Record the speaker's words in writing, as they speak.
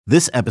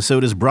This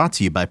episode is brought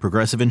to you by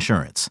Progressive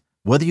Insurance.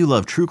 Whether you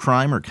love true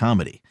crime or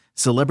comedy,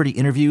 celebrity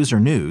interviews or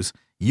news,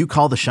 you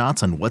call the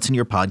shots on what's in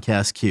your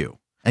podcast queue.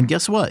 And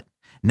guess what?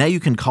 Now you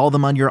can call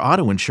them on your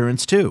auto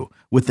insurance too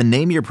with the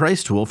Name Your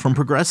Price tool from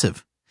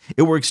Progressive.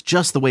 It works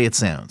just the way it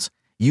sounds.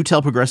 You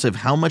tell Progressive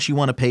how much you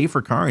want to pay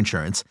for car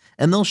insurance,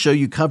 and they'll show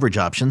you coverage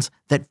options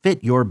that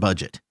fit your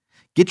budget.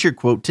 Get your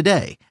quote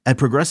today at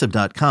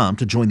Progressive.com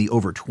to join the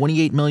over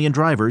 28 million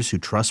drivers who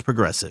trust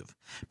Progressive.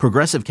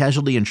 Progressive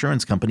Casualty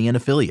Insurance Company and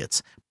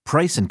Affiliates.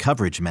 Price and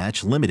coverage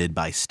match limited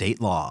by state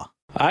law.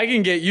 I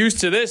can get used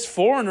to this.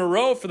 4 in a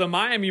row for the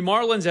Miami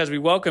Marlins as we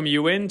welcome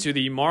you into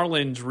the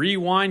Marlins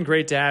Rewind.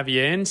 Great to have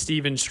you in.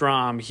 Steven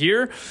Strom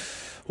here.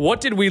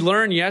 What did we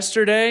learn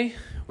yesterday?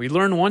 We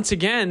learned once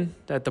again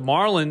that the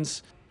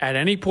Marlins, at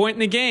any point in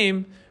the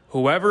game,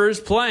 whoever is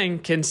playing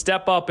can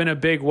step up in a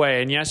big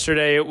way. And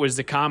yesterday it was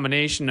the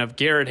combination of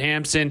Garrett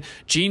Hampson,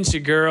 Gene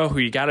Segura, who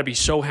you got to be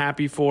so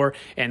happy for,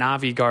 and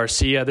Avi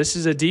Garcia. This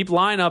is a deep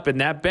lineup, and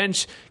that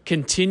bench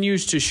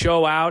continues to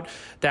show out.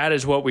 That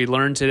is what we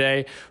learned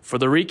today. For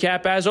the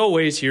recap, as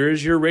always, here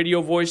is your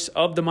radio voice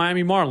of the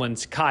Miami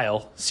Marlins,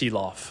 Kyle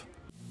Seeloff.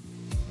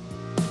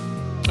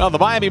 Well, the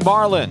Miami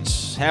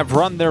Marlins have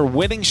run their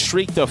winning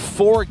streak to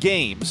 4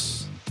 games.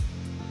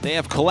 They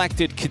have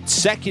collected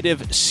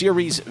consecutive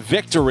series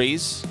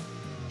victories.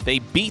 They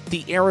beat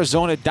the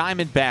Arizona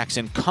Diamondbacks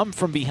in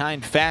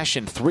come-from-behind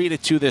fashion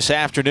 3-2 this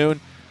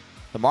afternoon.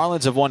 The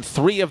Marlins have won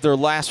 3 of their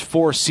last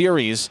 4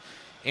 series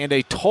and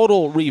a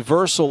total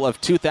reversal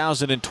of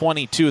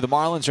 2022. The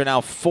Marlins are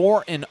now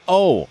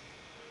 4-0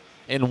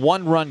 in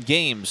one-run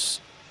games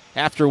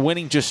after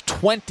winning just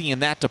 20 in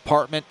that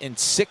department in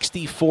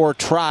 64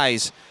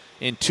 tries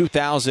in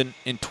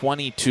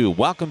 2022.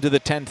 Welcome to the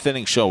 10th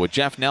Inning Show with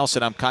Jeff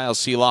Nelson. I'm Kyle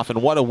Seeloff, and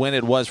what a win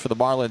it was for the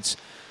Marlins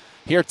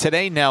here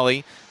today,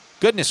 Nelly.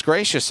 Goodness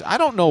gracious, I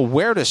don't know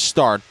where to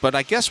start, but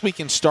I guess we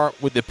can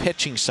start with the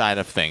pitching side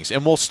of things.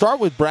 And we'll start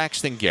with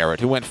Braxton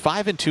Garrett, who went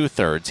 5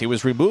 2/3. He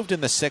was removed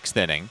in the 6th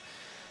inning,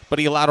 but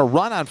he allowed a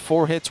run on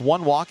 4 hits,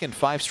 1 walk, and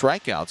 5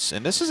 strikeouts.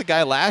 And this is a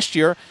guy last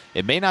year,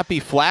 it may not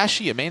be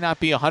flashy, it may not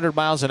be 100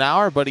 miles an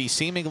hour, but he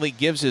seemingly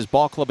gives his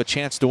ball club a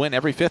chance to win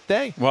every 5th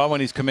day. Well, when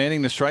he's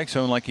commanding the strike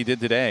zone like he did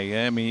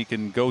today, I mean, he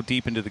can go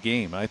deep into the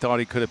game. I thought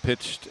he could have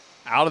pitched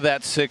out of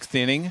that 6th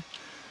inning.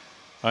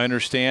 I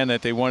understand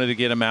that they wanted to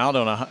get him out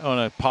on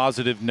a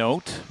positive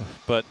note,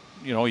 but,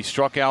 you know, he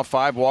struck out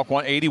 5, walked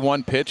 1,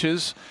 81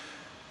 pitches.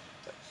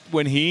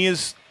 When he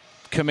is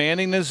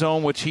commanding the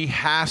zone, which he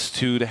has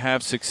to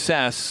have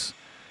success,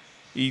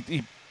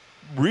 he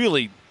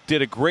really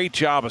did a great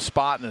job of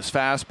spotting his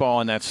fastball,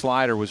 and that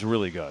slider was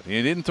really good.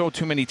 He didn't throw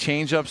too many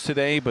changeups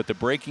today, but the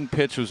breaking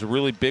pitch was a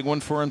really big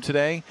one for him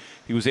today.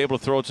 He was able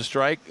to throw it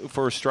to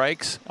for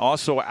strikes,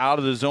 also out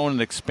of the zone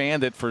and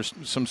expand it for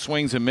some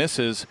swings and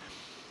misses.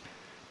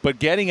 But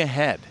getting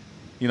ahead,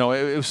 you know,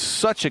 it was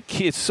such a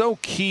key. It's so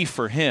key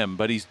for him,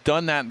 but he's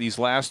done that in these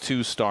last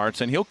 2 starts,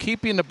 and he'll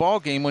keep you in the ball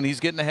game when he's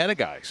getting ahead of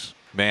guys.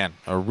 Man,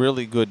 a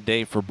really good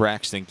day for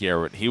Braxton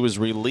Garrett. He was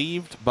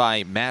relieved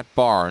by Matt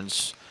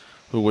Barnes,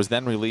 who was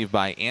then relieved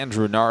by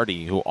Andrew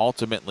Nardi, who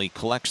ultimately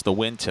collects the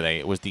win today.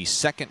 It was the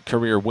 2nd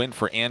career win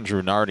for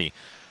Andrew Nardi.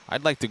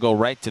 I'd like to go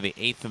right to the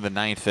 8th and the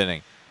 9th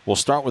inning. We'll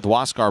start with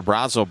Huáscar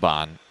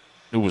Brazoban,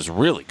 who was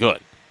really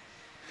good.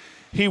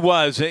 He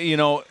was, you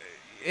know,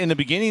 in the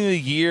beginning of the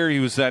year, he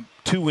was that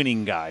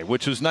 2-inning guy,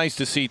 which was nice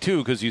to see,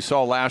 too, because you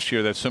saw last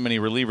year that so many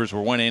relievers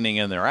were 1 inning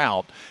and they're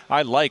out.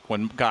 I like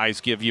when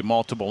guys give you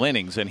multiple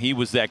innings, and he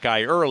was that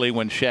guy early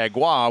when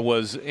Chagua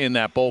was in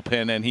that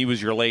bullpen, and he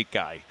was your late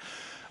guy.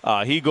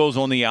 He goes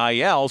on the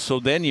IL,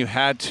 so then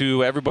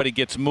everybody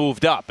gets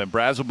moved up, and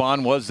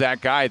Brazoban was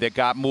that guy that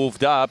got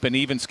moved up, and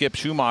even Skip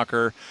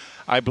Schumacher,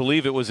 I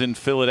believe it was in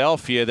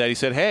Philadelphia, that he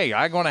said, hey,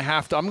 I'm going to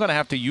have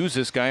to use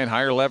this guy in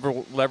higher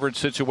leverage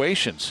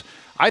situations.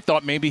 I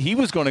thought maybe he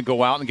was going to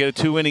go out and get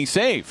a 2-inning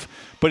save,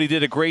 but he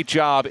did a great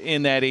job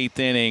in that 8th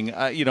inning.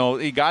 You know,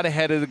 he got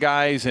ahead of the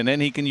guys, and then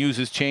he can use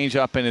his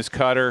changeup and his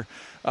cutter.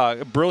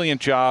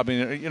 Brilliant job,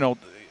 and you know,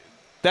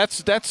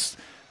 that's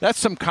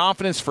some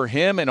confidence for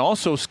him, and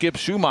also Skip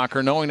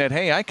Schumacher knowing that,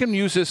 hey, I can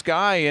use this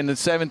guy in the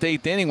 7th,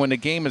 8th inning when the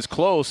game is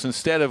close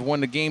instead of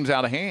when the game's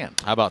out of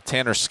hand. How about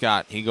Tanner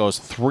Scott? He goes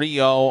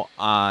 3-0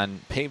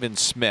 on Pavin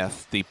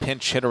Smith, the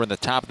pinch hitter in the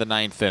top of the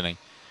 9th inning.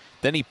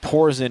 Then he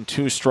pours in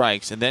 2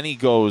 strikes, and then he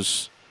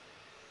goes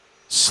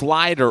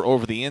slider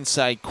over the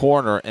inside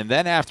corner. And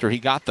then after he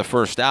got the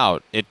first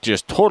out, it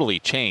just totally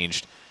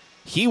changed.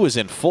 He was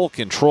in full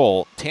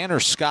control.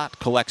 Tanner Scott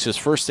collects his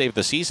first save of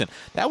the season.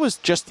 That was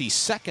just the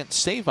 2nd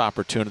save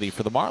opportunity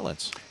for the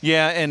Marlins.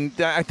 Yeah, and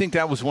I think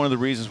that was one of the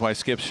reasons why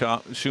Skip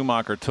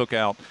Schumacher took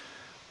out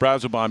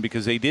Brazoban,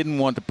 because they didn't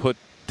want to put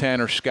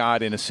Tanner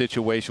Scott in a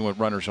situation with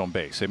runners on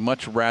base. They'd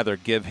much rather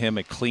give him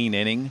a clean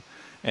inning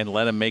and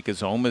let him make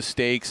his own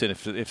mistakes. And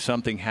if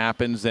something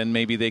happens, then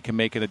maybe they can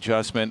make an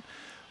adjustment.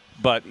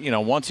 But, you know,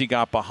 once he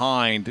got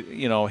behind,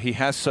 you know, he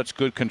has such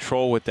good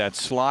control with that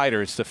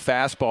slider. It's the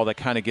fastball that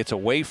kind of gets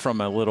away from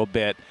him a little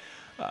bit.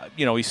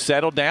 he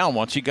settled down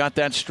once he got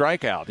that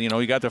strikeout.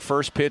 He got the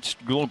first pitch,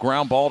 little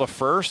ground ball to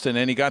first, and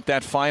then he got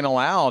that final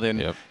out.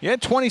 And he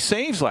had 20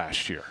 saves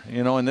last year,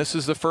 and this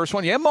is the first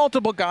one. You have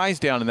multiple guys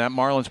down in that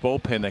Marlins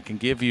bullpen that can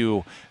give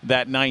you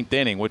that ninth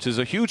inning, which is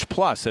a huge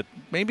plus that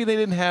maybe they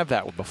didn't have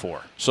that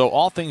before. So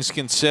all things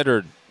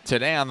considered,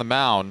 today on the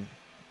mound,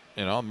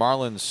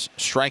 Marlins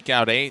strike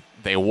out 8,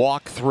 they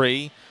walk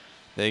 3.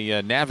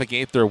 They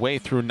navigate their way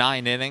through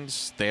 9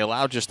 innings. They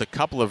allowed just a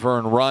couple of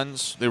earned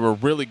runs. They were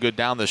really good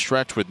down the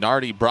stretch with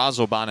Nardi,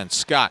 Brazoban, and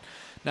Scott.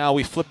 Now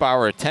we flip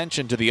our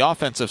attention to the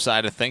offensive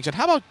side of things. And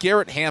how about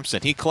Garrett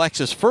Hampson? He collects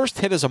his first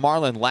hit as a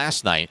Marlin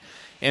last night.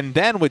 And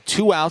then with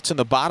 2 outs in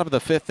the bottom of the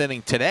 5th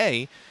inning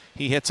today,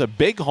 he hits a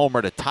big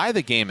homer to tie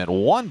the game at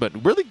 1,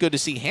 but really good to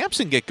see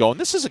Hampson get going.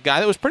 This is a guy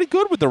that was pretty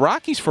good with the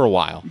Rockies for a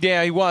while.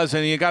 Yeah, he was,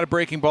 and he got a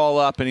breaking ball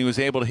up, and he was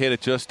able to hit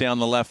it just down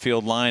the left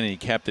field line, and he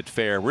kept it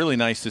fair. Really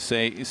nice to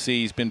see.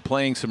 He's been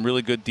playing some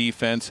really good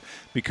defense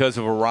because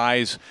of a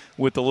rise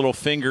with the little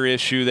finger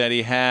issue that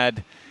he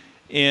had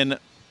on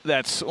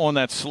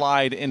that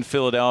slide in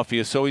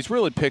Philadelphia. So he's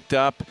really picked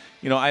up.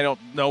 I don't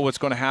know what's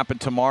going to happen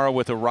tomorrow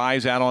with a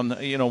rise out on,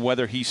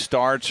 whether he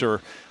starts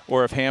or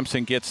if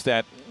Hampson gets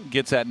that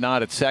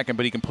nod at second,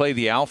 but he can play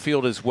the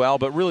outfield as well.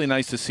 But really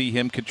nice to see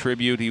him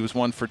contribute. He was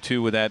 1 for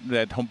 2 with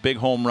that big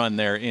home run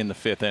there in the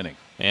 5th inning.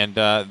 And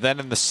then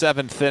in the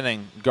 7th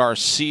inning,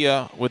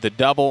 Garcia with the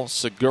double,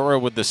 Segura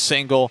with the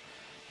single,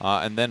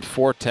 and then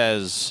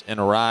Fortes and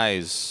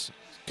Arise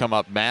come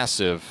up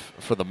massive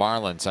for the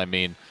Marlins. I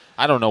mean,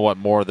 I don't know what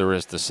more there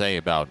is to say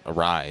about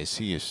Arise.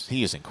 He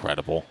is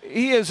incredible.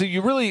 He is.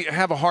 You really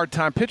have a hard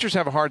time. Pitchers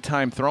have a hard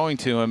time throwing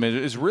to him. It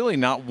is really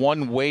not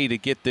one way to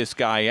get this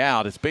guy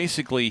out. It's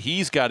basically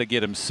he's got to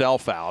get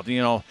himself out.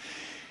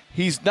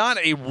 He's not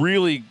a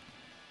really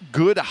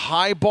good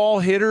high ball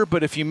hitter,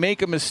 but if you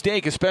make a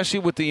mistake, especially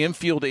with the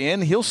infield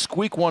in, he'll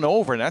squeak one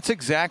over, and that's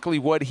exactly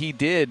what he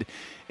did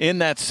in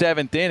that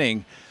 7th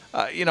inning.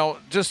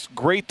 Just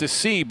great to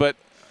see, but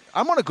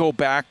I'm going to go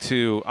back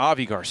to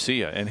Avi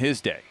Garcia in his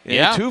day.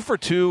 Yeah. 2 for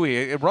 2.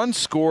 He runs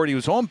scored. He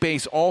was on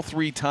base all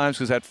 3 times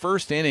because that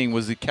first inning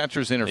was the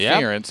catcher's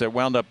interference that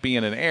wound up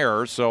being an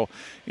error. So,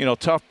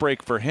 tough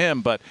break for him.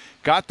 But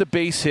got the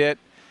base hit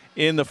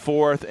in the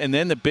 4th and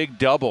then the big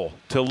double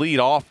to lead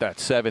off that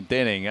 7th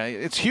inning.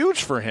 It's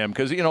huge for him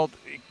because,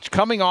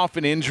 coming off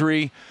an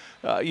injury,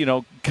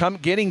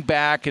 getting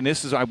back, and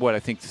this is, I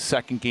think, the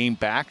 2nd game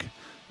back.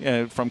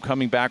 From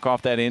coming back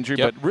off that injury,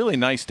 but really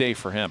nice day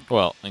for him.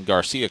 Well, and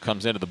Garcia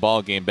comes into the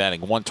ball game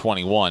batting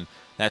 121.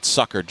 That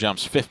sucker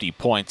jumps 50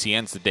 points. He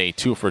ends the day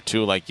 2 for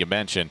 2, like you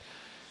mentioned.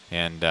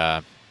 And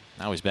now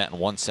he's batting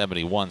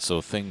 171,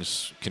 so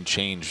things can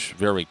change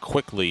very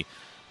quickly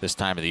this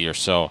time of the year.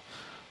 So,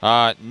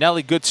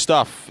 Nelly, good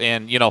stuff.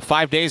 And,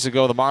 5 days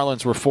ago, the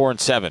Marlins were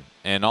 4-7.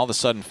 And all of a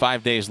sudden,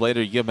 5 days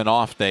later, you give them an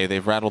off day.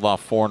 They've rattled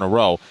off 4 in a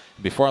row.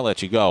 Before I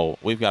let you go,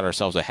 we've got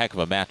ourselves a heck of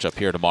a matchup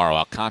here tomorrow.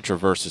 Alcantara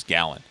versus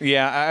Gallen.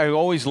 Yeah, I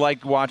always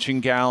liked watching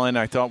Gallen.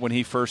 I thought when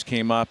he first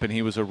came up and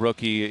he was a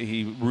rookie,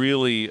 he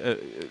really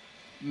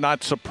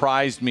not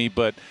surprised me,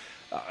 but,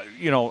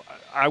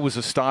 I was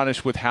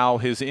astonished with how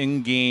his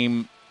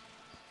in-game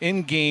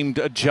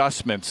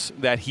adjustments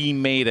that he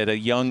made at a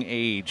young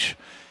age.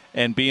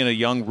 And being a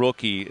young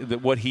rookie,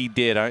 what he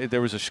did,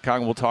 there was a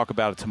Chicago, we'll talk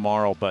about it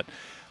tomorrow, but,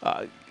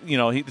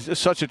 he's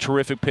such a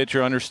terrific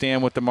pitcher.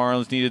 Understand what the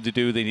Marlins needed to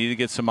do. They needed to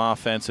get some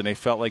offense, and they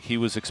felt like he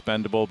was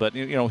expendable. But,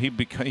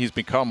 he's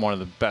become one of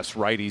the best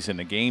righties in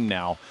the game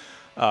now.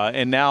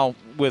 And now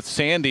with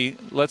Sandy,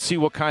 let's see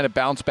what kind of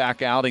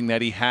bounce-back outing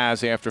that he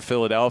has after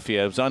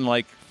Philadelphia. It was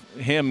unlike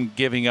him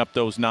giving up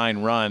those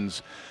 9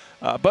 runs.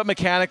 But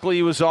mechanically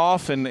he was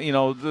off, and,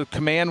 the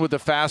command with the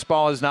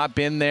fastball has not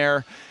been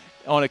there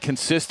on a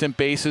consistent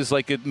basis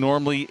like it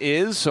normally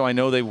is. So I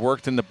know they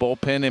worked in the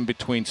bullpen in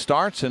between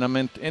starts, and I'm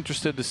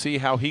interested to see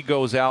how he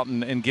goes out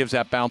and gives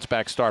that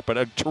bounce-back start. But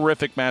a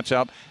terrific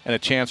matchup and a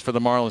chance for the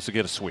Marlins to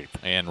get a sweep.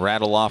 And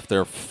rattle off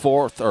their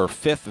 4th or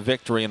 5th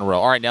victory in a row.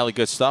 All right, Nelly,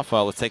 good stuff.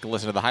 Let's take a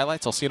listen to the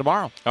highlights. I'll see you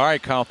tomorrow. All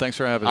right, Kyle, thanks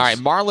for having us. All right,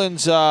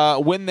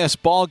 Marlins win this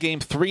ball game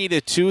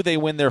 3-2. They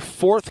win their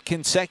 4th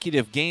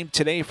consecutive game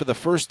today for the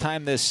first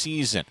time this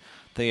season.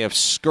 They have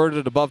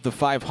skirted above the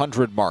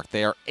 500 mark.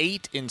 They are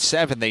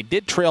 8-7. They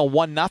did trail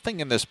 1-0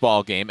 in this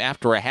ball game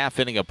after a half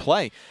inning of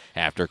play,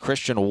 after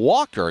Christian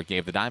Walker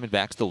gave the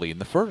Diamondbacks the lead in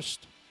the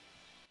first.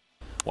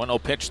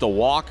 1-0 pitch to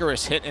Walker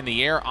is hit in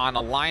the air on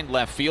a line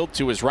left field.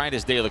 To his right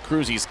is De La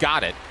Cruz. He's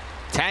got it.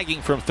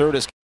 Tagging from third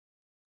is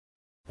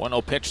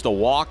 1-0 pitch to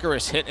Walker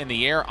is hit in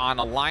the air on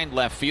a line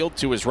left field.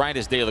 To his right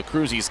is De La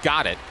Cruz. He's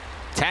got it.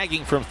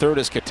 Tagging from third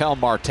is Ketel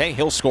Marte.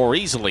 He'll score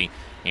easily.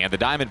 And the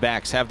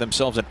Diamondbacks have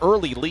themselves an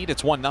early lead.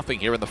 It's 1-0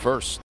 here in the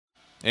first.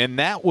 And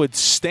that would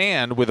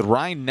stand with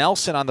Ryan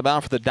Nelson on the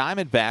mound for the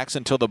Diamondbacks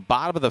until the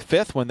bottom of the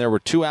 5th when there were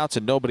 2 outs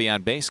and nobody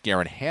on base.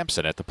 Garrett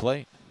Hampson at the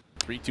plate.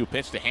 3-2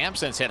 pitch to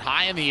Hampson's hit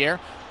high in the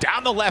air,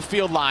 down the left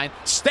field line.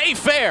 Stay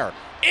fair,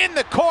 in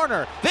the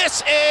corner.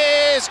 This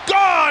is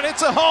gone.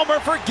 It's a homer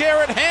for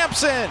Garrett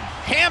Hampson.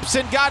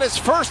 Hampson got his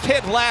first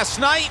hit last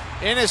night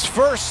and his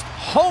first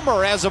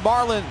homer as a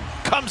Marlin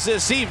comes comes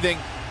this evening.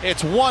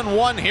 It's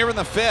 1-1 here in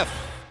the fifth.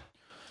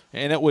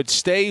 And it would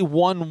stay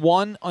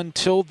 1-1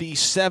 until the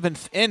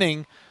seventh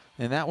inning.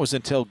 And that was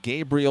until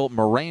Gabriel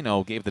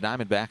Moreno gave the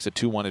Diamondbacks a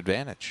 2-1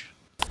 advantage.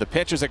 The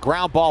pitch is a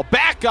ground ball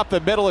back up the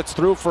middle. It's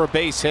through for a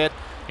base hit.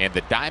 And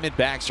the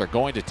Diamondbacks are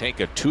going to take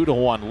a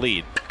 2-1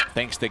 lead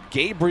thanks to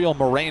Gabriel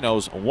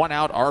Moreno's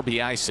one-out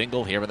RBI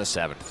single here in the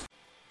seventh.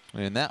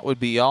 And that would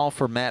be all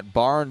for Matt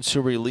Barnes,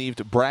 who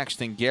relieved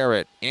Braxton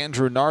Garrett.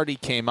 Andrew Nardi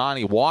came on.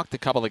 He walked a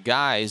couple of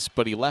guys,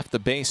 but he left the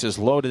bases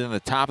loaded in the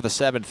top of the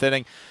seventh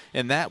inning.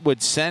 And that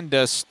would send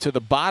us to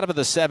the bottom of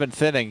the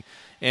seventh inning.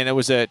 And it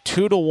was a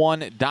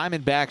 2-1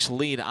 Diamondbacks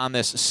lead on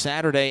this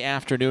Saturday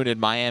afternoon in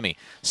Miami.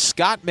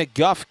 Scott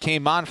McGuff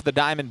came on for the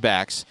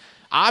Diamondbacks.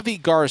 Avi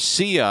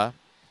Garcia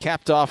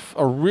capped off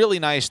a really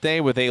nice day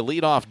with a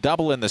leadoff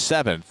double in the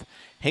seventh.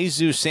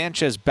 Jesus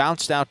Sanchez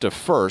bounced out to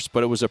first,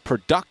 but it was a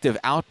productive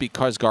out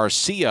because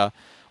Garcia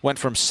went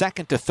from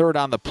second to third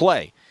on the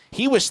play.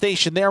 He was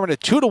stationed there in a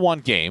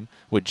 2-1 game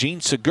with Gene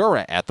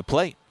Segura at the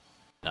plate.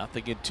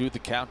 Nothing into the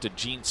count to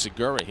Gene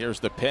Segura. Here's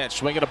the pitch.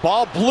 Swinging a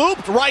ball.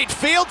 Blooped. Right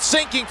field.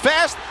 Sinking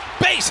fast.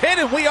 Base hit,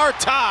 and we are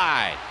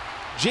tied.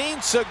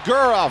 Gene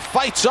Segura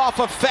fights off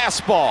a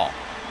fastball,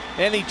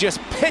 and he just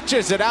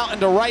pitches it out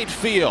into right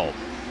field.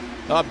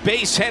 A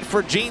base hit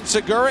for Gene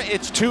Segura.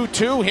 It's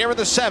 2-2 here in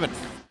the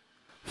seventh.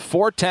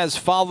 Fortes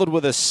followed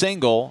with a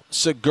single.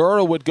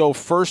 Segura would go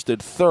first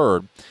at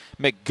third.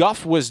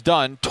 McGuff was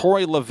done.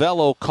 Torey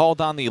Lovello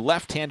called on the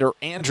left-hander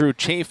Andrew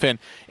Chafin,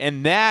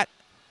 and that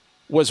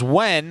was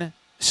when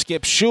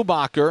Skip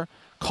Schumacher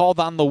called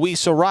on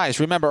Luis Arraez.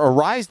 Remember,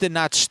 Arraez did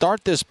not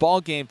start this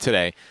ball game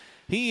today.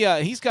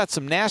 He's got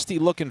some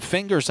nasty-looking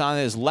fingers on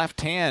his left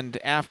hand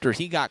after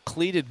he got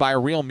cleated by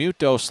Real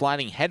Muto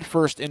sliding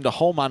headfirst into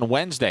home on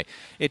Wednesday.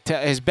 It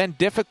has been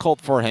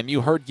difficult for him.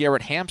 You heard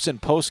Garrett Hampson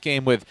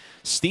postgame with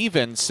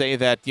Stevens say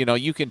that,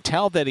 you can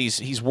tell that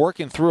he's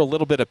working through a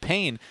little bit of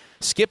pain.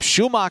 Skip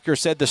Schumacher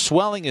said the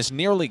swelling is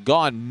nearly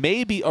gone.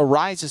 Maybe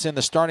Arraez is in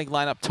the starting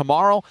lineup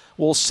tomorrow.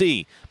 We'll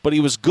see. But he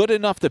was good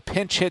enough to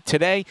pinch hit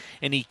today,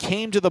 and he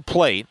came to the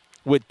plate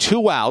with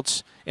 2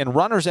 outs and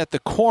runners at the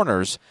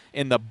corners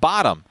in the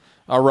bottom,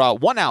 or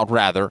 1 out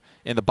rather,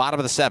 in the bottom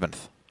of the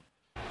seventh.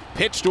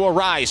 Pitch to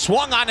Arraez,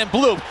 swung on and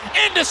blooped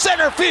into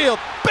center field.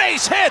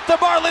 Base hit. The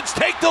Marlins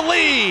take the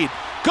lead.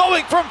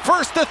 Going from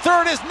first to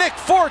third is Nick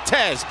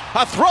Fortes.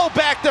 A throw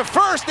back to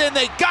first, and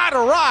they got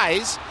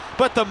Arraez.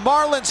 But the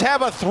Marlins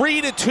have a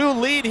 3-2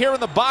 lead here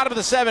in the bottom of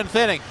the seventh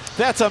inning.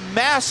 That's a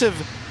massive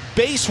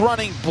base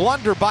running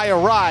blunder by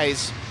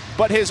Arraez,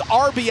 but his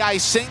RBI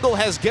single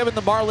has given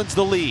the Marlins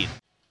the lead.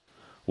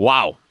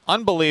 Wow,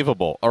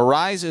 unbelievable.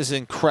 Arraez is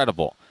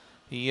incredible.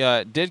 He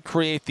did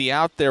create the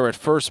out there at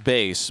first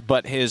base,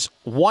 but his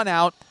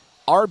 1-out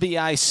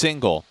RBI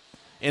single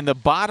in the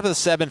bottom of the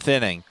seventh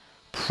inning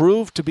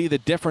proved to be the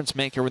difference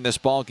maker in this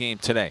ball game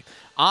today.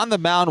 On the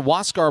mound,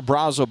 Huáscar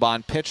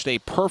Brazoban pitched a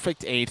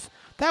perfect eighth.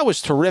 That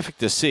was terrific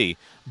to see.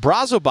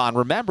 Brazoban,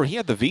 remember, he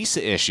had the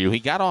visa issue. He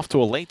got off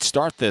to a late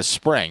start this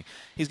spring.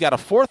 He's got a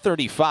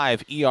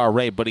 4.35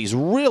 ERA, but he's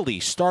really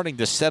starting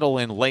to settle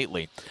in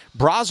lately.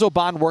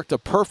 Brazoban worked a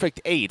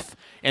perfect eighth,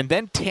 and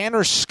then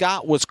Tanner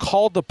Scott was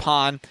called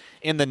upon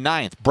in the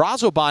ninth.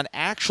 Brazoban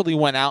actually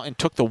went out and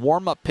took the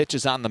warm-up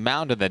pitches on the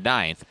mound in the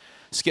ninth.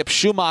 Skip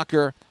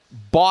Schumacher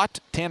bought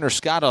Tanner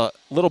Scott a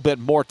little bit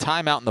more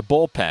time out in the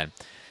bullpen.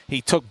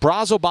 He took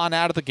Brazoban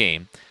out of the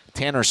game.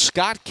 Tanner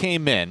Scott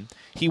came in.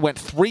 He went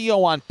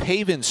 3-0 on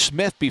Pavin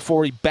Smith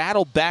before he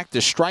battled back to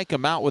strike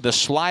him out with a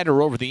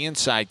slider over the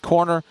inside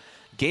corner.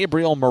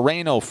 Gabriel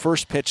Moreno,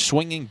 first pitch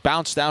swinging,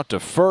 bounced out to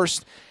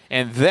first.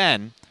 And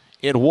then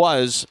it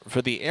was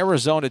for the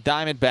Arizona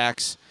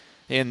Diamondbacks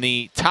in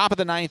the top of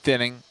the ninth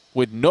inning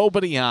with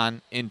nobody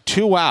on and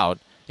 2 out.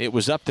 It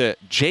was up to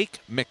Jake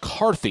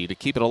McCarthy to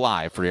keep it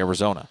alive for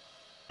Arizona.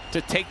 To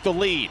take the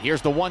lead.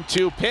 Here's the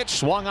 1-2 pitch.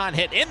 Swung on,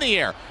 hit in the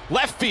air.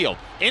 Left field.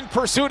 In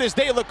pursuit is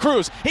De La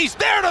Cruz. He's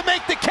there to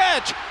make the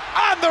catch.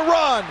 On the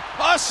run.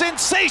 A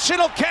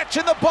sensational catch,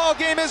 and the ball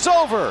game is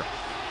over.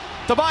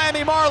 The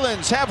Miami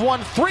Marlins have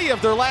won 3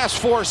 of their last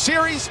 4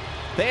 series.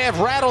 They have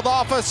rattled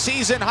off a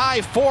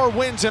season-high 4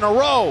 wins in a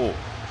row.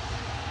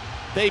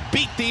 They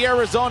beat the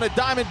Arizona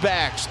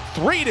Diamondbacks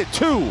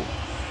 3-2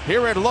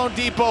 here at Lone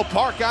Depot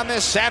Park on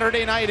this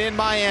Saturday night in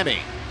Miami.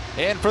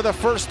 And for the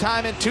first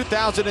time in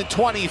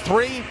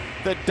 2023,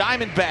 the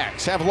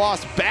Diamondbacks have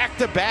lost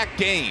back-to-back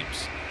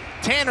games.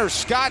 Tanner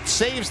Scott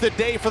saves the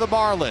day for the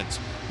Marlins.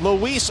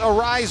 Luis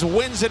Arraez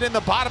wins it in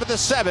the bottom of the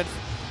seventh,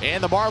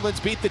 and the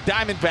Marlins beat the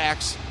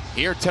Diamondbacks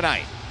here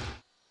tonight.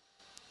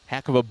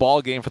 Heck of a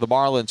ball game for the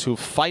Marlins, who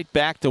fight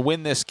back to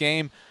win this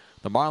game.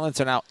 The Marlins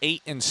are now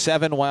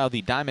 8-7, while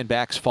the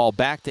Diamondbacks fall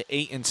back to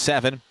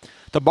 8-7.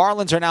 The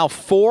Marlins are now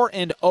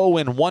 4-0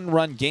 in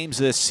one-run games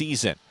this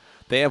season.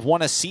 They have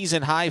won a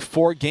season-high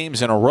 4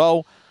 games in a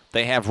row.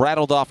 They have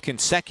rattled off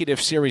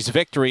consecutive series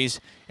victories,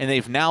 and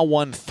they've now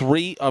won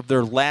 3 of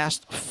their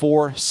last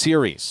 4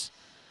 series.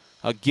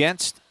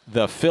 Against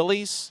the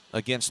Phillies,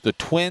 against the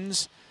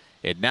Twins,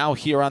 and now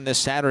here on this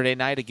Saturday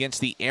night against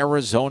the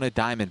Arizona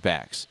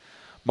Diamondbacks.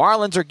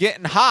 Marlins are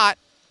getting hot,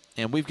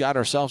 and we've got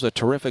ourselves a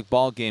terrific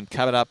ball game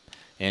coming up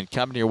and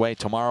coming your way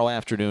tomorrow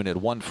afternoon at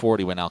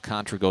 1:40 when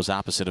Alcantara goes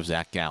opposite of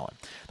Zach Gallen.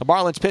 The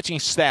Marlins pitching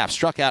staff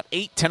struck out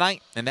 8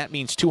 tonight, and that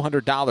means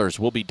 $200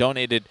 will be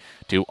donated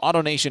to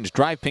AutoNation's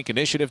Drive Pink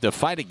initiative to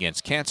fight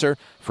against cancer.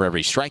 For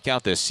every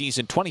strikeout this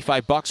season,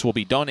 $25 will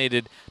be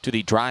donated to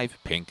the Drive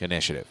Pink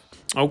initiative.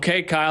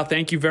 Okay, Kyle,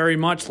 thank you very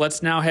much.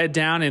 Let's now head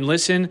down and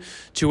listen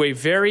to a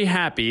very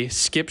happy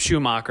Skip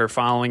Schumacher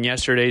following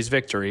yesterday's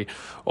victory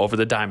over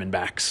the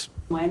Diamondbacks.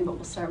 But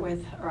we'll start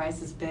with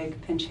Ariza's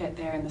big pinch hit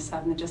there in the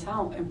 7th. Just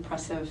how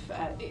impressive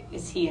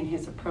is he in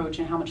his approach,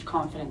 and how much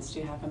confidence do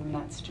you have in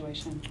that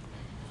situation?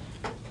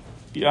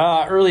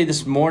 Early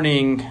this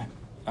morning,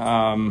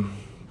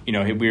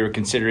 we were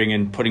considering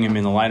and putting him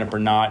in the lineup or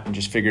not, and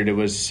just figured it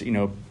was,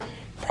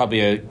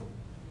 probably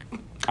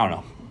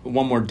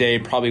one more day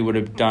probably would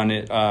have done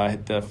it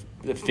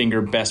the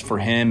finger best for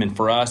him and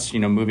for us,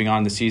 moving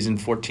on the season,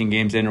 14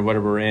 games in or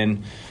whatever we're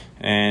in.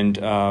 And,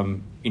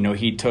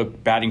 he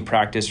took batting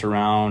practice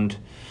around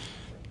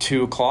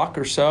 2 o'clock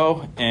or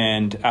so.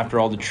 And after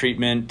all the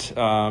treatment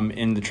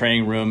in the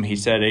training room, he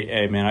said,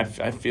 hey man,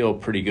 I feel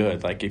pretty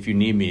good. Like, if you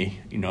need me,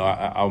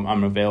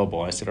 I'm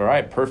available. I said, all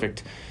right,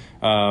 perfect.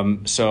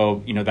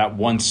 So that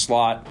one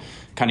slot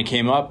kind of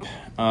came up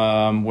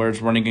where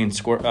it's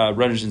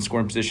runners in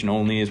scoring position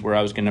only is where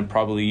I was going to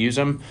probably use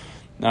him.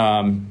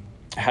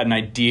 Had an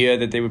idea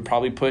that they would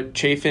probably put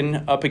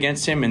Chafin up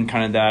against him and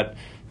kind of that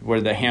where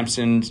the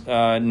Hampson's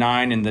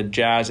 9 and the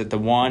Jazz at the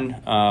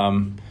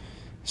 1.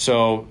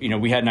 So,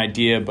 we had an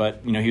idea,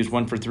 but, he was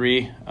 1 for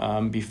 3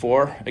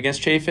 before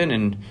against Chafin,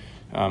 and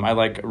I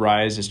like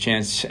Ariza's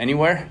chance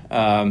anywhere.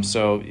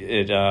 So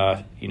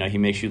he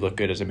makes you look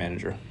good as a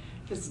manager.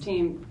 This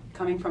team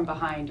coming from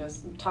behind, I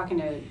was talking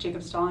to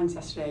Jacob Stallings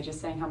yesterday, just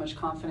saying how much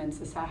confidence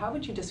this had. How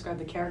would you describe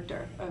the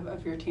character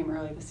of your team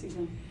early this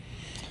season?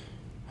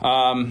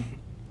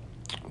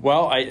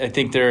 Well, I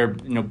think they're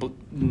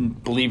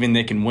believing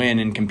they can win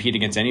and compete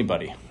against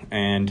anybody,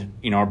 and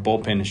our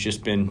bullpen has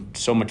just been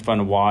so much fun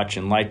to watch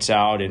and lights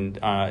out, and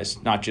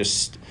it's not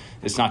just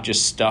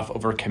stuff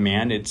over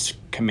command, it's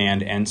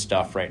command and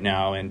stuff right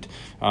now, and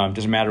it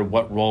doesn't matter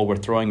what role we're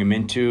throwing them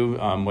into,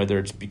 whether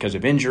it's because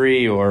of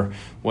injury or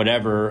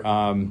whatever,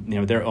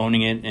 they're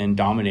owning it and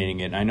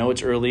dominating it. I know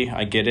it's early,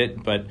 I get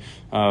it, but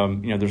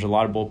there's a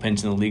lot of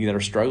bullpens in the league that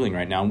are struggling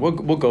right now, and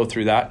we'll go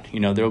through that.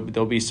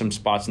 There'll be some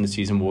spots in the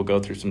season where we'll go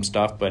through some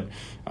stuff, but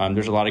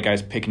there's a lot of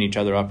guys picking each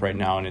other up right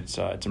now, and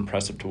it's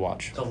impressive to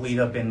watch. The lead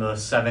up in the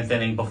 7th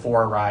inning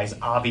before Arise,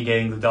 Avi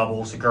getting the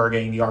double, Segura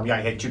getting the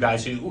RBI hit, 2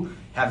 guys who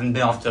haven't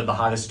been off to the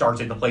hottest starts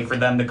at the plate, for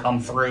them to come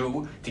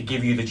through to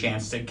give you the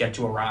chance to get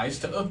to Arise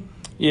to.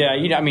 Yeah,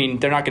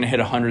 they're not going to hit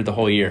 100 the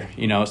whole year,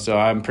 so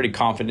I'm pretty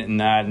confident in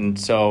that. And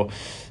so,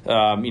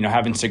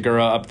 having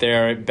Segura up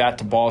there,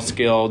 bat-to-ball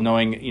skill,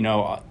 knowing,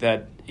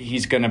 that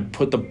he's going to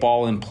put the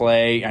ball in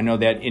play. I know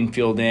that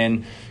infield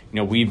in,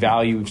 we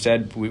value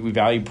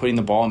putting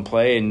the ball in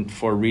play, and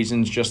for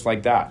reasons just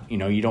like that.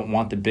 You don't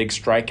want the big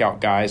strikeout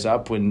guys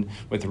up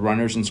with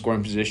runners in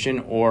scoring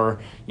position,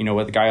 or,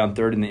 with the guy on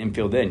third in the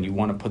infield in. You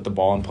want to put the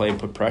ball in play and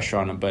put pressure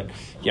on him. But,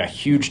 yeah,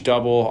 huge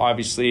double,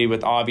 obviously,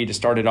 with Avi to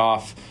start it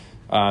off.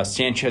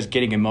 Sanchez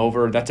getting him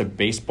over, that's a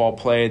baseball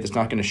play that's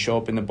not going to show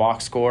up in the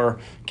box score,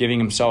 giving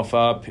himself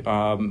up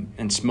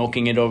and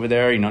smoking it over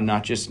there,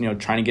 not just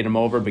trying to get him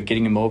over, but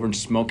getting him over and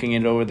smoking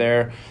it over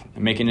there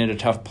and making it a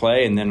tough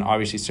play, and then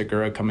obviously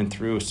Segura coming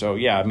through. So,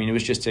 yeah, it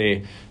was just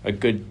a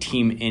good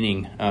team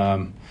inning.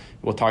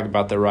 We'll talk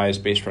about the Rise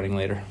base running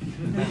later.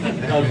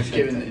 Just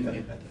given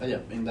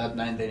in that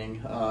 9th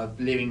inning,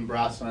 leaving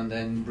Brasso and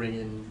then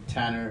bringing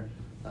Tanner,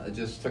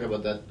 just talk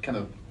about that kind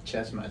of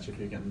chess match, if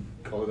you can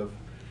call it a.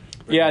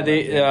 Yeah,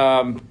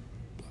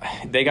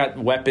 they got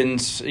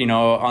weapons,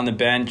 on the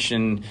bench,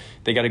 and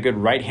they got a good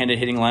right-handed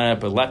hitting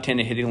lineup, a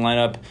left-handed hitting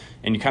lineup,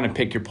 and you kind of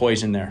pick your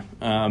poison there.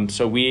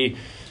 So we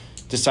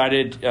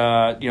decided,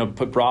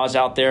 put Braz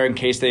out there in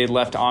case they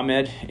left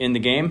Ahmed in the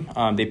game.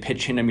 They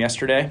pitched him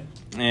yesterday,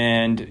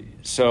 and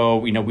so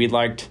we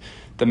liked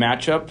the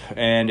matchup,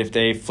 and if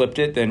they flipped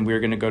it, then we were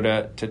going to go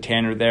to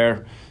Tanner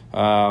there.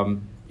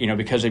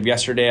 Because of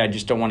yesterday, I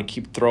just don't want to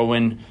keep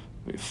throwing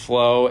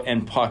Flo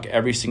and Puck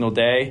every single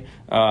day,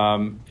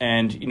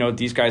 and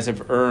these guys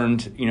have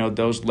earned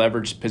those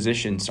leveraged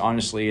positions,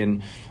 honestly,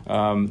 and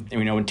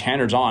when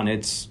Tanner's on,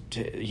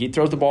 he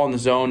throws the ball in the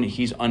zone,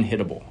 he's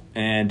unhittable,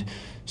 and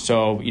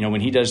so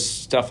when he does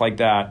stuff like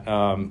that,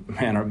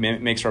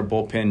 it makes our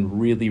bullpen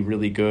really,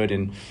 really good.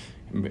 And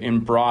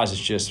Braz is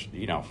just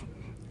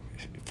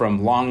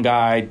from long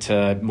guy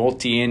to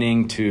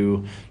multi-inning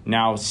to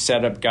now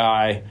setup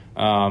guy.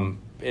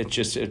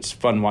 It's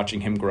fun watching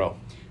him grow.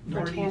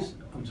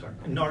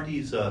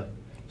 Nardi's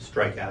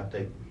strikeout,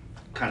 they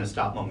kind of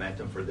stopped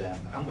momentum for them.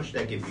 How much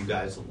did that give you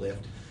guys a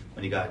lift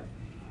when you got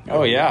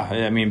Oh, yeah.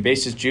 I mean,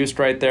 bases juiced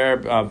right there.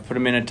 Put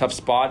him in a tough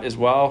spot as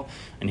well.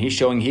 And he's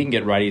showing he can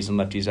get righties and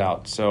lefties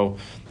out. So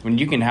when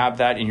you can have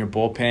that in your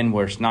bullpen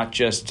where it's not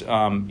just,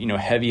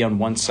 heavy on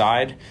one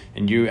side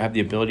and you have the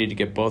ability to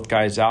get both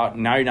guys out,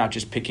 now you're not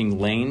just picking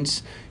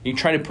lanes. You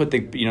try to put the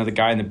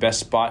guy in the best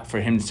spot for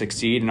him to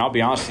succeed. And I'll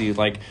be honest with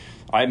you,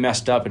 I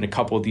messed up in a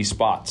couple of these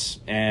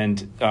spots, and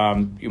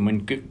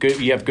when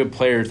you have good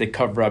players, they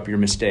cover up your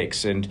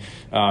mistakes. And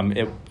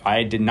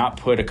I did not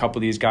put a couple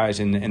of these guys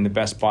in the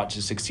best spot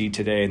to succeed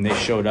today, and they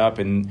showed up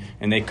and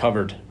they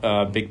covered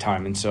big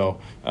time. And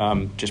so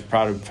just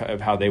proud of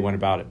how they went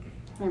about it.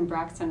 And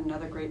Braxton,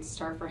 another great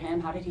start for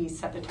him. How did he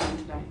set the tone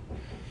today?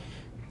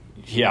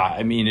 Yeah,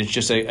 I mean, it's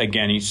just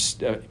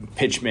he's a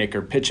pitch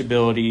maker, pitch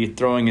ability,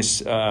 throwing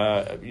his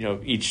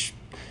each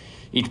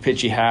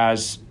pitch he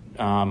has.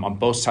 On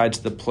both sides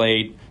of the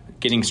plate,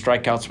 getting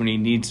strikeouts when he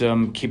needs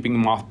them, keeping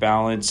him off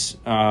balance.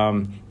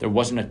 There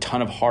wasn't a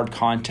ton of hard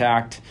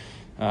contact.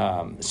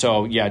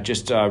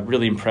 Just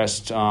really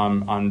impressed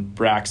on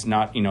Brax,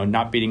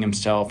 not beating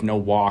himself, no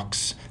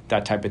walks,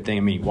 that type of thing.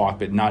 I mean, he walked,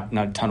 but not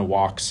a ton of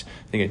walks.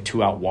 I think a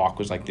 2-out walk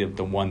was like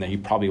the one that he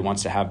probably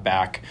wants to have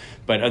back.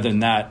 But other than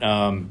that,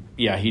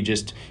 he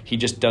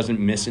just doesn't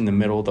miss in the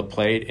middle of the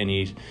plate, and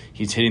he's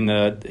hitting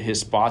his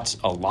spots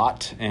a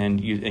lot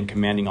and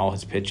commanding all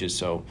his pitches.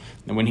 So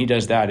and when he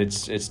does that,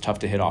 it's tough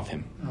to hit off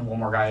him. One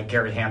more guy,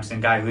 Garrett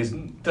Hampson, guy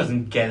who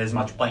doesn't get as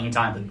much playing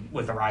time, but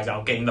with the rise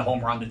out, getting the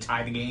home run to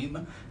tie the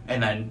game,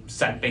 and then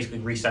basically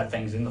reset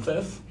things in the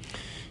fifth.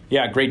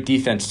 Yeah, great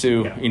defense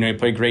too. Yeah. He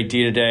played great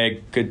D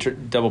today.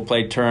 Good double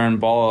play turn,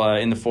 ball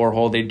in the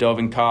 4-hole. They dove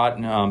and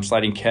caught,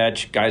 sliding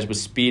catch. Guys with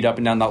speed up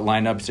and down that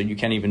lineup, so you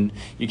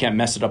can't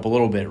mess it up a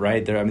little bit,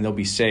 right? They'll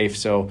be safe.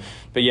 So,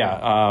 but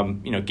yeah,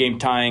 game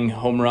tying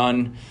home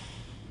run.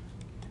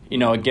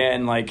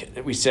 Again,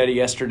 like we said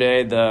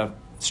yesterday, the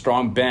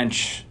strong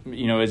bench.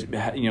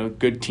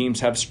 Good teams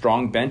have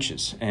strong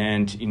benches,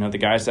 and the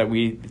guys that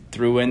we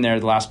threw in there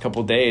the last couple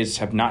of days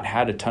have not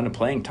had a ton of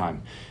playing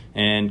time.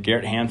 And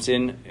Garrett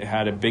Hampson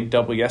had a big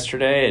double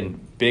yesterday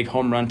and big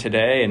home run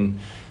today. And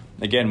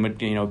again,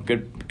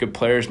 good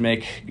players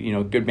make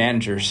good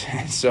managers.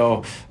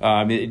 So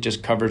it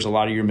just covers a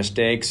lot of your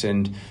mistakes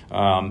and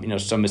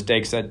some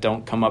mistakes that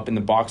don't come up in the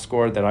box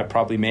score that I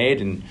probably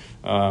made. And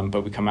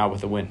but we come out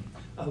with a win.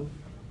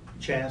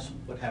 Chaz,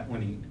 what happened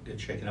when he got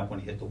shaken up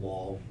when he hit the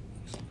wall?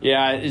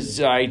 Yeah,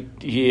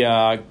 he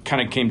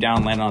kind of came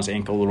down, landed on his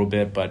ankle a little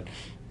bit, but.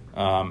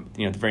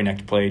 The very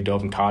next play,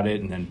 dove and caught it,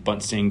 and then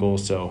bunt single.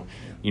 So,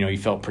 he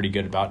felt pretty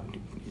good about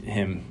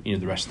him, the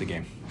rest of the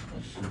game.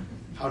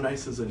 How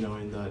nice is it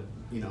knowing that,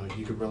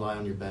 you could rely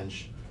on your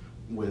bench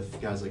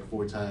with guys like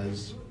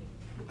Fortes,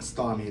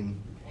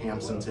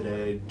 Hampson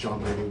today,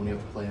 John Brady when you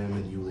have to play him,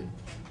 and Yuli?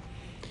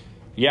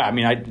 Yeah, I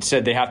mean, I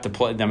said they have to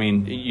play. I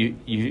mean,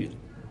 you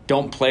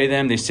don't play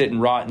them, they sit and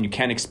rot, and you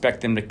can't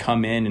expect them to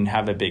come in and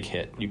have a big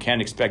hit. You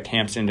can't expect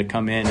Hampson to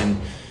come in and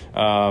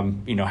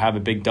have a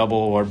big double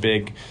or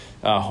big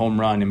home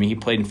run. I mean, he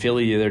played in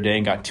Philly the other day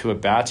and got 2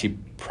 at-bats. He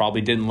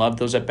probably didn't love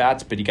those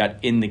at-bats, but he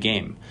got in the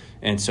game.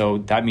 And so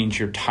that means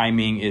your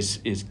timing is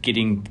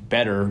getting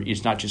better.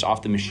 It's not just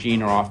off the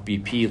machine or off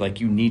BP. Like,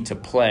 you need to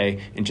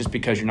play. And just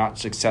because you're not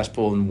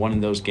successful in one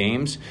of those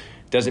games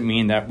doesn't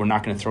mean that we're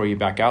not going to throw you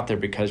back out there,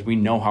 because we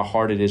know how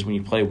hard it is when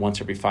you play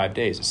once every 5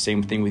 days. The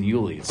same thing with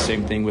Yuli. It's the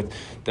same thing with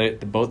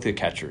both the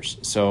catchers.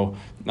 So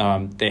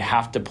they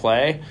have to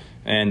play.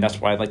 And that's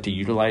why I like to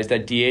utilize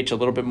that DH a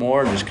little bit more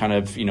and just kind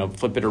of,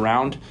 flip it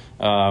around.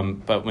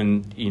 But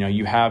when,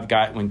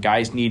 when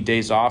guys need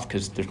days off,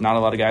 because there's not a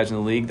lot of guys in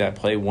the league that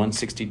play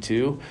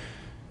 162,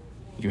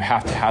 you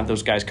have to have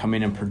those guys come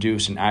in and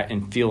produce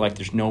and feel like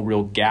there's no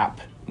real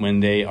gap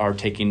when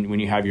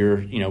you have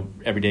your,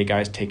 everyday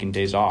guys taking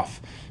days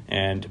off.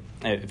 And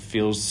it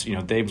feels,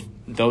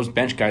 those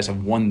bench guys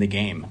have won the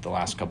game the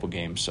last couple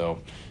games.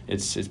 So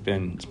it's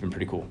been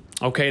pretty cool.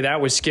 Okay, that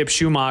was Skip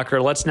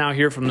Schumacher. Let's now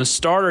hear from the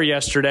starter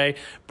yesterday,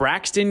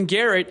 Braxton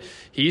Garrett.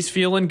 He's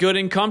feeling good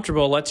and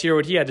comfortable. Let's hear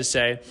what he had to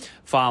say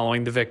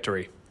following the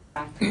victory.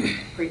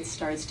 Great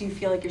starts. Do you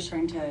feel like you're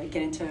starting to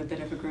get into a bit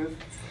of a groove?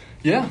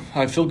 Yeah,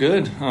 I feel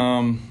good.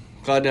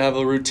 Glad to have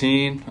a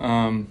routine.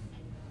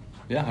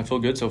 I feel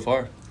good so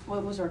far.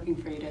 What was working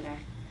for you today?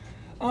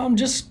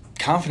 Just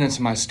confidence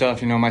in my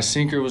stuff. My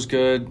sinker was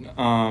good.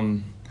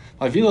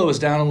 My velo was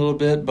down a little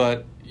bit,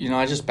 but,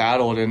 I just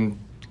battled and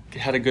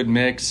had a good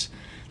mix.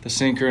 The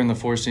sinker and the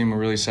 4-seam were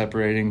really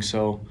separating.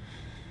 So,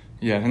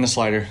 yeah, and the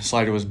slider.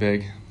 Slider was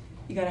big.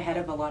 You got ahead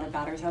of a lot of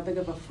batters. How big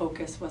of a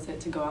focus was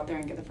it to go out there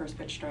and get the first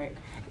pitch strike?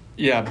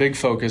 Yeah, big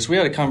focus. We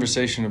had a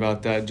conversation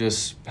about that,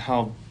 just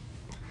how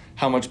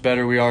much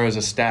better we are as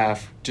a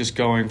staff, just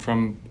going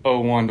from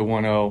 0-1 to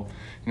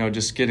 1-0.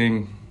 Just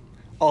getting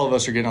 – all of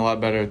us are getting a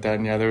lot better at that,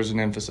 and, there was an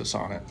emphasis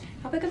on it.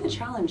 How big of a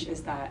challenge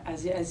is that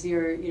as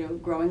you're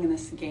growing in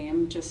this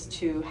game, just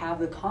to have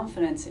the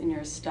confidence in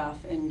your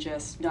stuff and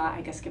just not,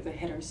 I guess, give the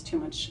hitters too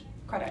much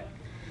credit?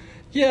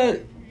 Yeah,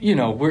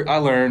 I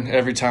learn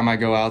every time I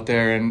go out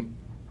there, and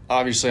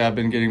obviously I've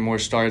been getting more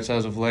starts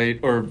as of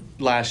late, or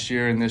last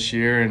year and this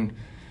year, and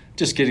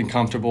just getting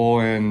comfortable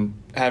and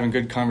having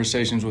good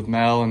conversations with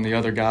Mel and the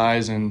other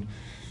guys, and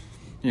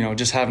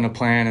just having a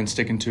plan and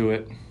sticking to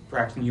it.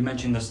 Braxton, you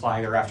mentioned the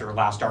slider after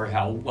last start,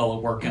 how well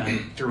it worked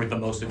and threw it the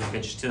most of the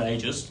pitches today.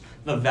 Just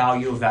the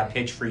value of that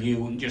pitch for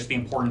you and just the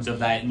importance of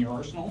that in your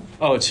arsenal.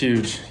 Oh, it's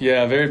huge.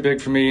 Yeah, very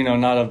big for me.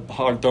 Not a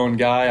hard-throwing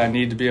guy. I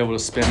need to be able to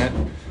spin it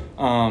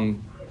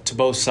to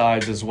both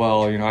sides as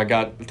well.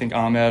 I think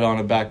Ahmed on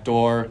a back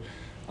door.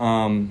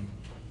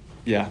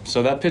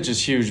 So that pitch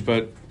is huge,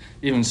 but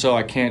even so,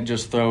 I can't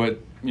just throw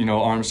it,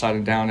 arm side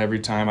and down every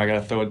time. I got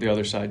to throw it the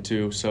other side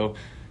too. So,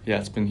 yeah,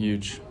 it's been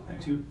huge.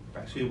 You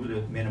actually able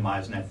to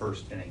minimize in that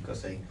first inning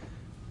because they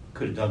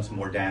could have done some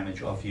more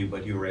damage off you,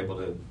 but you were able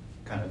to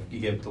you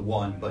gave it to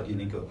one, but you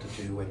didn't go to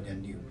two,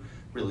 and you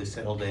really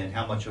settled in.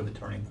 How much of a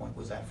turning point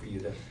was that for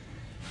you?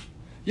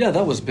 Yeah,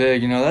 that was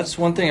big. That's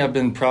one thing I've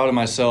been proud of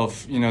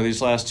myself.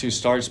 These last two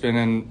starts been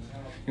in,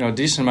 a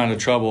decent amount of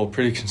trouble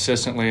pretty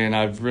consistently, and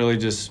I've really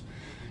just,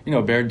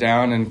 bared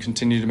down and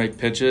continued to make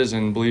pitches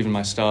and believe in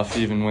my stuff,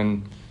 even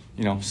when,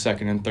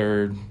 second and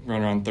third,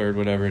 runner on third,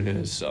 whatever it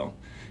is. So,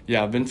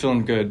 yeah, I've been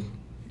feeling good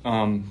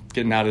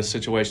getting out of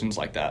situations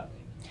like that.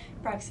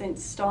 Braxton,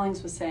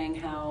 Stallings was saying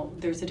how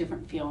there's a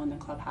different feel in the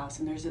clubhouse,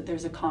 and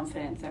there's a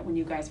confidence that when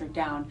you guys are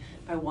down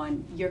by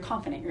one, you're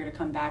confident you're going to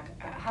come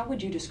back. How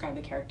would you describe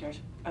the character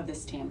of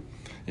this team?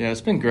 Yeah,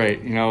 it's been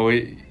great.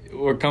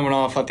 We're coming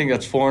off, I think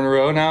that's 4 in a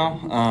row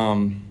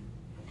now.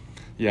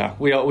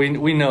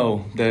 We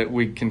know that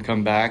we can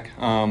come back.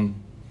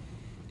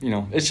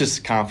 It's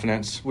just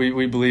confidence.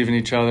 We believe in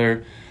each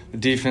other. The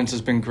defense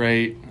has been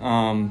great.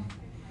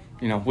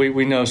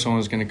 We know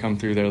someone's going to come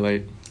through there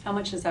late. How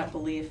much does that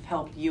belief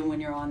help you when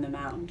you're on the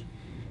mound?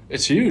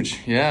 It's huge.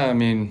 Yeah,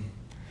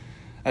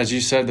 as you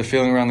said, the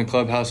feeling around the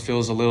clubhouse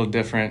feels a little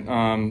different.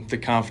 The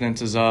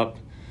confidence is up.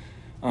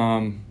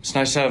 It's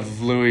nice to have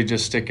Louis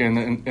just stick in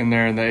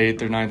there in the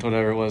 8th or 9th,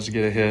 whatever it was, to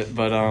get a hit.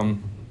 But,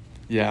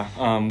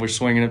 we're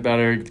swinging it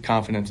better. The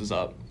confidence is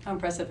up. How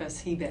impressive has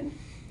he been?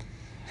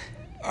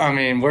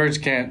 Words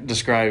can't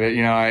describe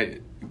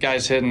it.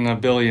 Guy's hitting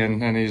 $1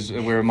 billion,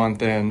 and we're a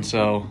month in,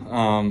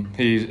 so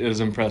he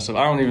is impressive.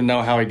 I don't even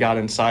know how he got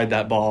inside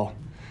that ball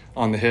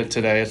on the hit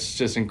today. It's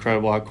just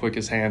incredible how quick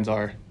his hands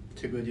are.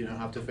 Too good you don't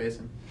have to face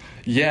him.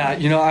 Yeah,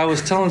 I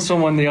was telling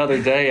someone the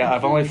other day,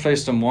 I've only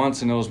faced him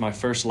once, and it was my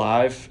first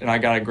live, and I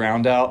got a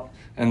ground out.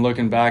 And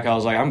looking back, I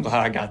was like, I'm glad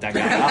I got that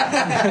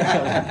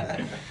guy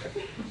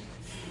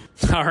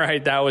out. All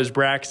right, that was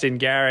Braxton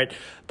Garrett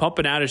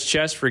pumping out his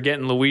chest for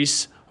getting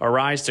Luis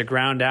Ariz to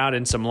ground out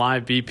in some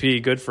live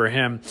BP. Good for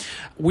him.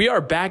 We are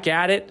back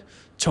at it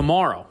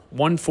tomorrow.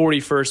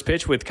 1:40 first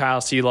pitch with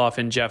Kyle Seeloff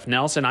and Jeff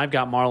Nelson. I've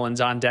got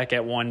Marlins on deck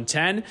at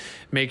 1:10.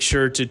 Make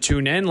sure to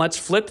tune in. Let's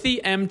flip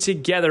the M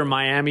together,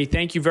 Miami.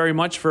 Thank you very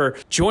much for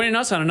joining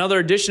us on another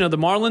edition of the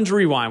Marlins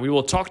Rewind. We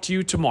will talk to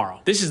you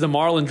tomorrow. This is the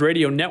Marlins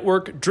Radio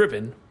Network,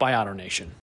 driven by AutoNation.